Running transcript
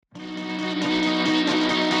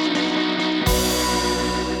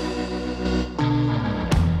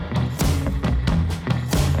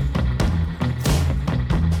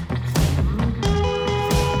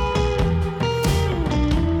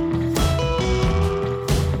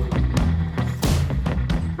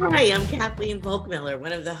Hi, I'm Kathleen Volkmiller,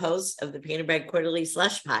 one of the hosts of the Painted Bread Quarterly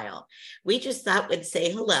Slush Pile. We just thought we'd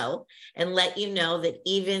say hello and let you know that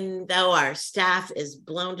even though our staff is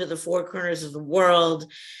blown to the four corners of the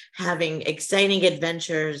world, having exciting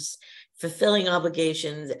adventures, fulfilling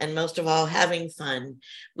obligations, and most of all, having fun,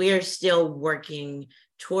 we are still working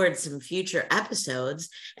towards some future episodes,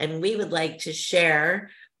 and we would like to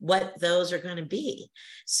share what those are going to be.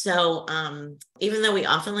 So even though we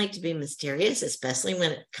often like to be mysterious, especially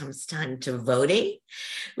when it comes time to voting,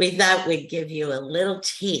 we thought we'd give you a little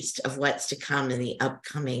taste of what's to come in the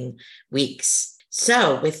upcoming weeks.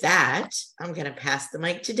 So with that, I'm going to pass the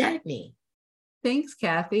mic to Dagny. Thanks,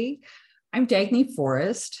 Kathy. I'm Dagny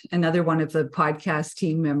Forrest, another one of the podcast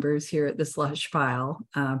team members here at the Slush Pile.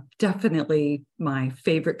 Definitely my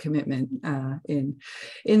favorite commitment in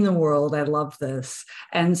the world. I love this.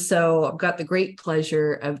 And so I've got the great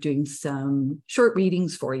pleasure of doing some short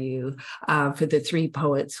readings for you for the three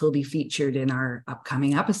poets who will be featured in our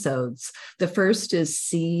upcoming episodes. The first is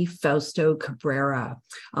C. Fausto Cabrera,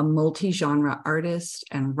 a multi-genre artist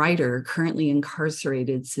and writer currently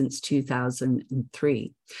incarcerated since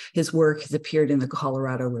 2003. His work has appeared in the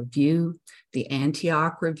Colorado Review, the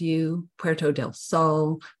Antioch Review, Puerto del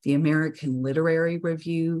Sol, the American Literary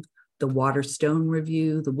Review, the Waterstone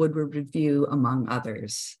Review, the Woodward Review, among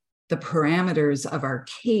others. The parameters of our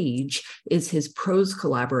cage is his prose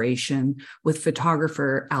collaboration with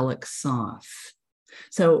photographer Alex Soff.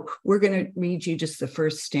 So we're going to read you just the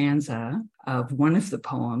first stanza of one of the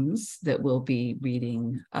poems that we'll be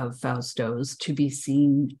reading of Fausto's, To Be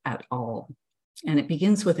Seen at All. And it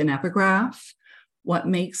begins with an epigraph: what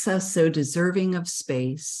makes us so deserving of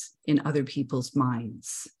space in other people's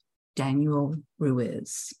minds? Daniel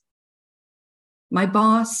Ruiz. My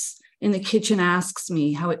boss in the kitchen asks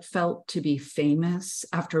me how it felt to be famous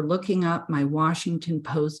after looking up my Washington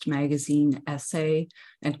Post magazine essay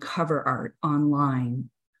and cover art online.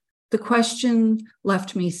 The question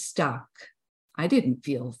left me stuck. I didn't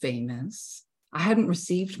feel famous. I hadn't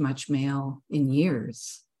received much mail in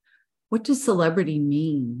years. What does celebrity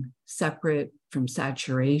mean, separate from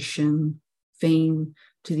saturation, fame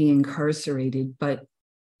to the incarcerated, but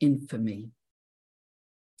infamy?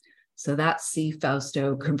 So that's C.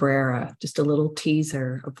 Fausto Cabrera, just a little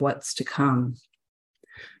teaser of what's to come.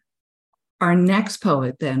 Our next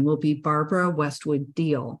poet then will be Barbara Westwood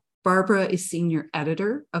Deal. Barbara is senior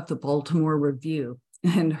editor of the Baltimore Review,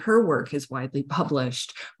 and her work is widely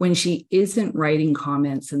published when she isn't writing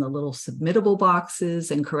comments in the little submittable boxes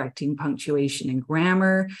and correcting punctuation and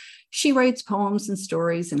grammar. She writes poems and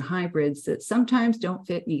stories and hybrids that sometimes don't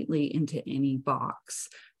fit neatly into any box.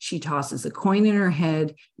 She tosses a coin in her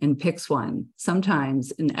head and picks one.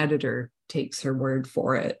 Sometimes an editor takes her word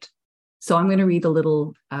for it. So I'm going to read a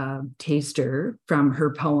little taster from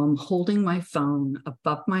her poem, Holding My Phone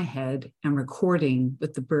Above My Head and Recording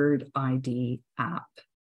with the Bird ID app.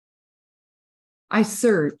 I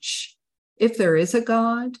search. If there is a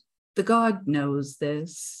God, the God knows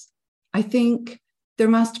this. I think there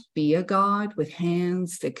must be a God with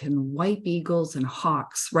hands that can wipe eagles and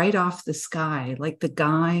hawks right off the sky, like the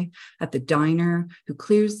guy at the diner who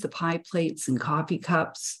clears the pie plates and coffee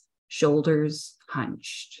cups, shoulders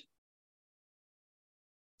hunched.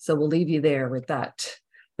 So we'll leave you there with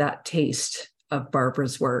that taste of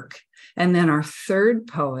Barbara's work. And then our third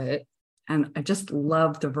poet, and I just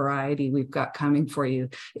love the variety we've got coming for you,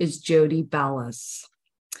 is Jody Bellis.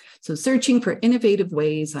 So searching for innovative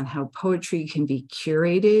ways on how poetry can be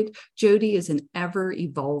curated, Jody is an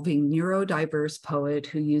ever-evolving neurodiverse poet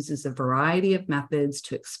who uses a variety of methods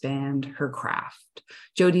to expand her craft.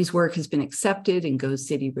 Jody's work has been accepted in Go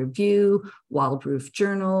City Review, Wild Roof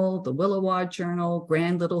Journal, the Willowad Journal,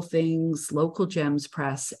 Grand Little Things, Local Gems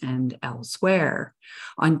Press, and elsewhere.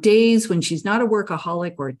 On days when she's not a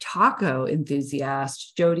workaholic or a taco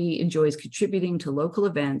enthusiast, Jody enjoys contributing to local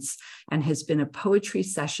events and has been a poetry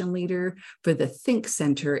session leader for the Think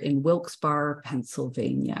Center in Wilkes-Barre,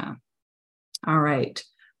 Pennsylvania. All right.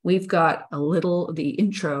 We've got the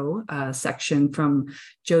intro section from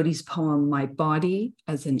Jody's poem, My Body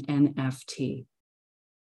as an NFT.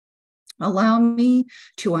 Allow me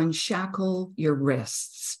to unshackle your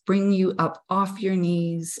wrists, bring you up off your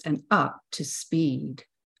knees and up to speed.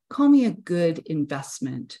 Call me a good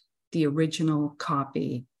investment, the original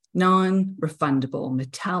copy, non-refundable,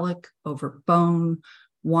 metallic over bone,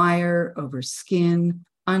 wire over skin,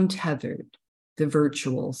 untethered, the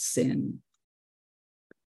virtual sin.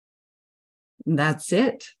 And that's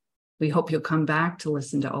it. We hope you'll come back to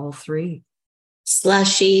listen to all three.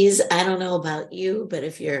 Slushies, I don't know about you, but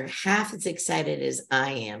if you're half as excited as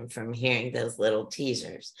I am from hearing those little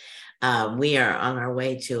teasers, we are on our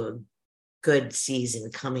way to good season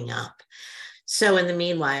coming up. So in the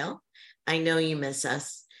meanwhile, I know you miss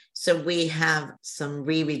us. So we have some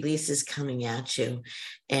re-releases coming at you,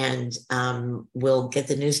 and we'll get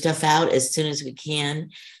the new stuff out as soon as we can.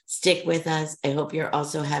 Stick with us. I hope you're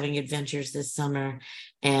also having adventures this summer,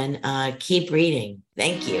 and keep reading.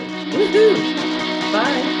 Thank you. Woohoo!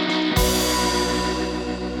 Bye.